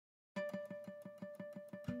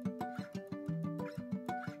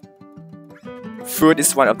Food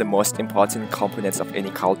is one of the most important components of any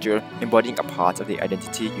culture, embodying a part of the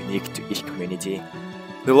identity unique to each community.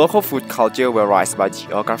 The local food culture varies by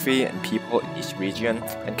geography and people in each region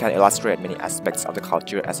and can illustrate many aspects of the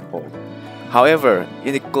culture as a whole. However,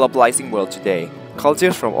 in the globalizing world today,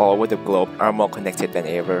 cultures from all over the globe are more connected than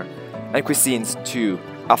ever, and cuisines, too,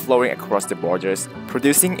 are flowing across the borders,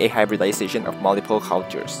 producing a hybridization of multiple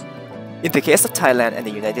cultures. In the case of Thailand and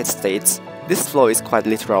the United States, this flow is quite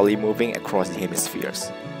literally moving across the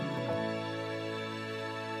hemispheres.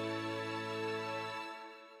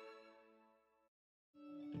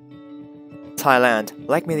 Thailand,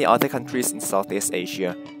 like many other countries in Southeast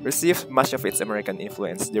Asia, received much of its American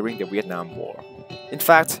influence during the Vietnam War. In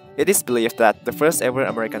fact, it is believed that the first ever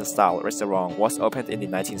American-style restaurant was opened in the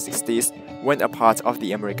 1960s when a part of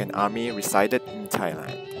the American Army resided in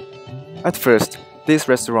Thailand. At first, these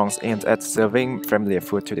restaurants aimed at serving familiar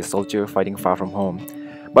food to the soldier fighting far from home.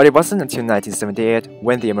 But it wasn't until 1978,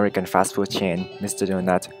 when the American fast food chain, Mr.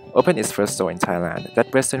 Donut, opened its first store in Thailand,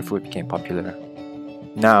 that Western food became popular.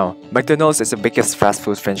 Now, McDonald's is the biggest fast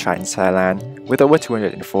food franchise in Thailand, with over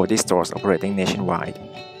 240 stores operating nationwide.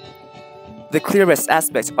 The clearest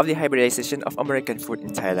aspect of the hybridization of American food in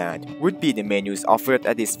Thailand would be the menus offered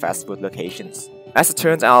at these fast food locations. As it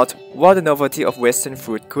turns out, while the novelty of Western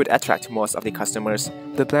food could attract most of the customers,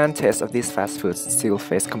 the bland taste of these fast foods still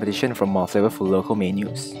face competition from more flavorful local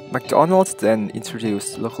menus. McDonald's then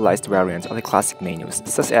introduced localized variants of the classic menus,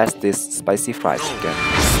 such as this spicy fried chicken.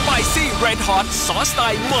 Spicy Red Hot ซอสสไต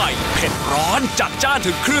ล์ใหม่เผ็ดร้อนจัดจ้าน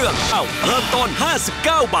ถึงเครื่องเริ่มต้น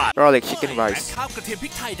59 บาท Garlic chicken rice. ข้าวกระเทียมพริ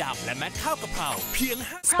กไทยดำและแมทข้าวกะเพราเพียง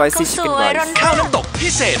Spicy chicken rice. ข้าวน้ำตกพิ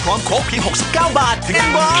เศษพร้อมโค้กเพียง69 บาทถึง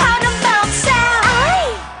1 บาท ข้าวน้ำตกแซ่บ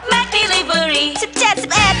แม็ก Delivery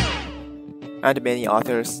 17 And many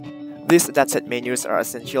others. These adapted menus are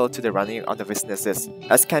essential to the running of the businesses,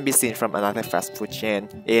 as can be seen from another fast food chain,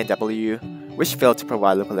 A&W, which failed to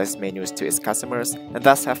provide localized menus to its customers and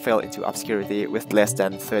thus have fell into obscurity with less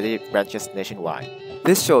than 30 branches nationwide.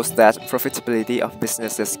 This shows that profitability of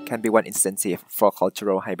businesses can be one incentive for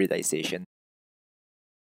cultural hybridization.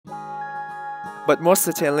 But most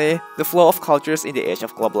certainly, the flow of cultures in the age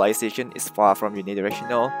of globalization is far from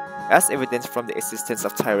unidirectional, as evidenced from the existence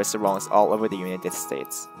of Thai restaurants all over the United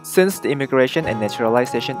States. Since the Immigration and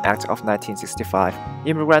Naturalization Act of 1965,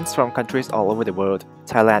 immigrants from countries all over the world,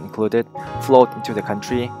 Thailand included, flowed into the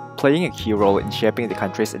country, playing a key role in shaping the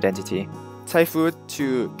country's identity. Thai food,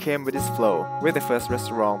 too, came with this flow, with the first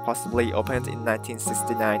restaurant possibly opened in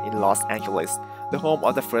 1969 in Los Angeles, the home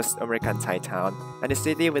of the first American Thai town, and the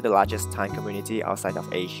city with the largest Thai community outside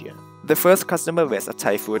of Asia. The first customer base of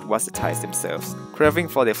Thai food was the Thais themselves, craving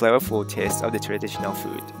for the flavorful taste of the traditional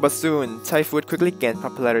food. But soon, Thai food quickly gained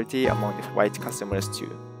popularity among the white customers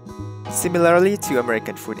too. Similarly to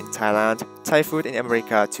American food in Thailand, Thai food in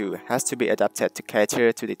America too has to be adapted to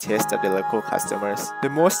cater to the taste of the local customers. The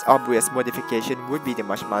most obvious modification would be the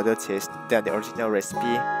much milder taste than the original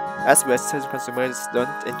recipe, as Western consumers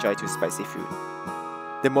don't enjoy too spicy food.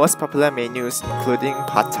 The most popular menus including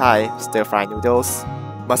Pad Thai, stir-fried noodles,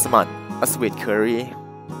 Masaman, a sweet curry,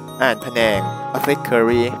 and Penang, a thick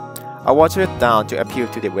curry, are watered down to appeal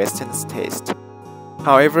to the Western's taste.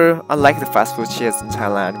 However, unlike the fast food chains in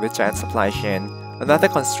Thailand with giant supply chain, another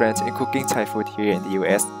constraint in cooking Thai food here in the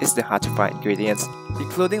US is the hard-to-find ingredients,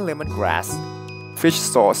 including lemongrass, fish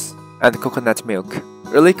sauce, and coconut milk.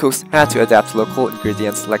 Early cooks had to adapt local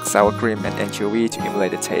ingredients like sour cream and anchovy to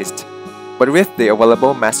emulate the taste. But with the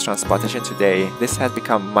available mass transportation today, this has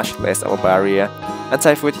become much less of a barrier, and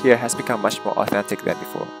Thai food here has become much more authentic than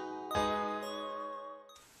before.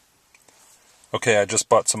 Okay, I just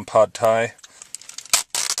bought some Pad Thai.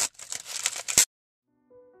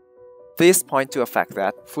 These point to the fact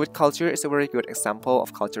that food culture is a very good example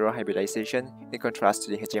of cultural hybridization in contrast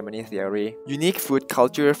to the hegemony theory. Unique food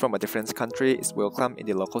culture from a different country is welcome in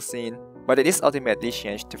the local scene, but it is ultimately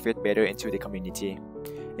changed to fit better into the community.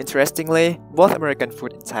 Interestingly, both American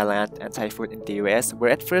food in Thailand and Thai food in the US were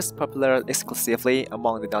at first popular exclusively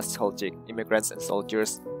among the nostalgic immigrants and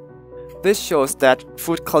soldiers. This shows that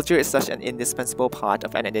food culture is such an indispensable part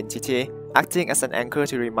of an identity, acting as an anchor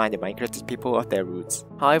to remind the migrated people of their roots.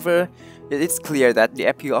 However, it is clear that the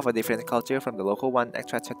appeal of a different culture from the local one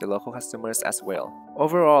attracted the local customers as well.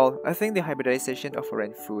 Overall, I think the hybridization of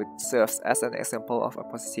foreign food serves as an example of a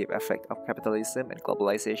positive effect of capitalism and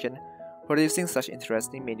globalization, producing such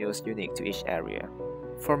interesting menus unique to each area.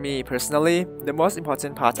 For me personally, the most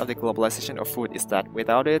important part of the globalization of food is that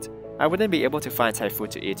without it, I wouldn't be able to find Thai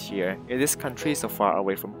food to eat here, in this country so far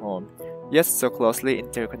away from home, yet so closely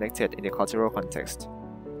interconnected in the cultural context.